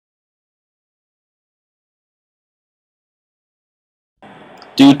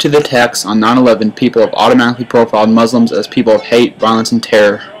Due to the attacks on 9/11, people have automatically profiled Muslims as people of hate, violence, and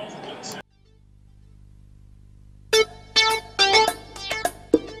terror.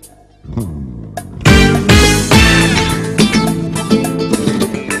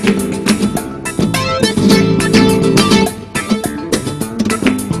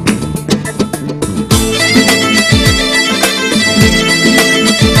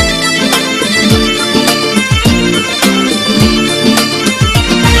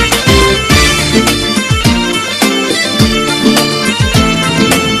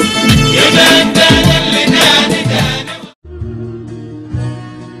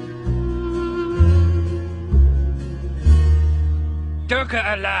 Durka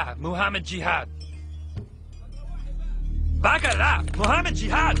Allah, Muhammad Jihad. Bagala, Muhammad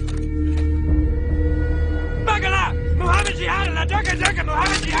Jihad. Bagala, Muhammad Jihad, Allah, Durka,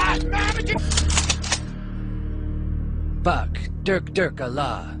 Muhammad Jihad. Muhammad Jihad. Bak, Dirk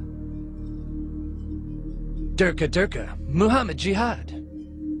Allah. Durka, Muhammad Jihad.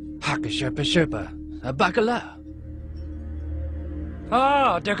 Haka Sherpa, Bagala.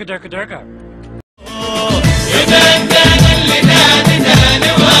 Oh, Durka.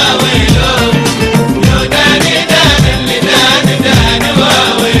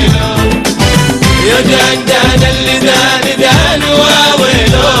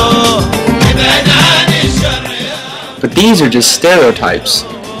 But these are just stereotypes.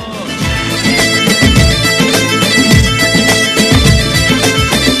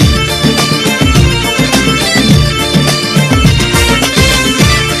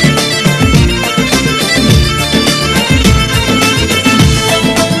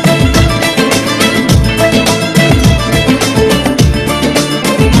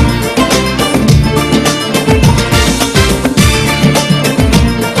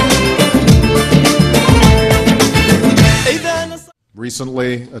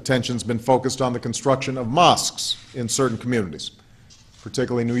 Recently, attention's been focused on the construction of mosques in certain communities,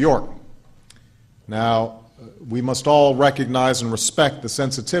 particularly New York. Now, we must all recognize and respect the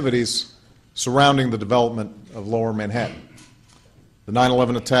sensitivities surrounding the development of Lower Manhattan. The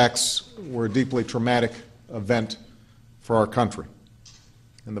 9/11 attacks were a deeply traumatic event for our country.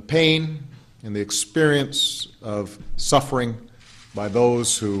 And the pain and the experience of suffering by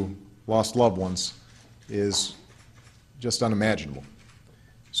those who lost loved ones is just unimaginable.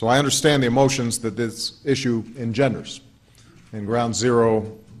 So I understand the emotions that this issue engenders, and Ground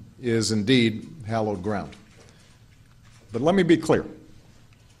Zero is indeed hallowed ground. But let me be clear.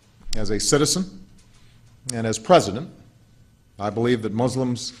 As a citizen and as president, I believe that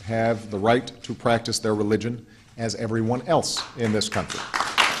Muslims have the right to practice their religion as everyone else in this country.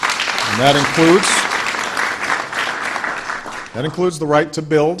 And that includes the right to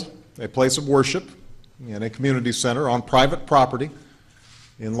build a place of worship in a community center on private property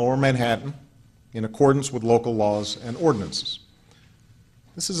in Lower Manhattan in accordance with local laws and ordinances.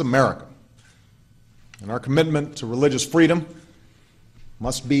 This is America, and our commitment to religious freedom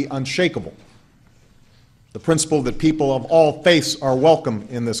must be unshakable. The principle that people of all faiths are welcome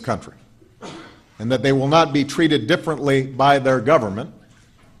in this country and that they will not be treated differently by their government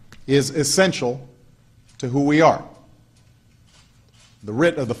is essential to who we are. The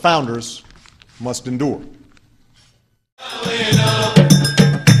writ of the founders must endure.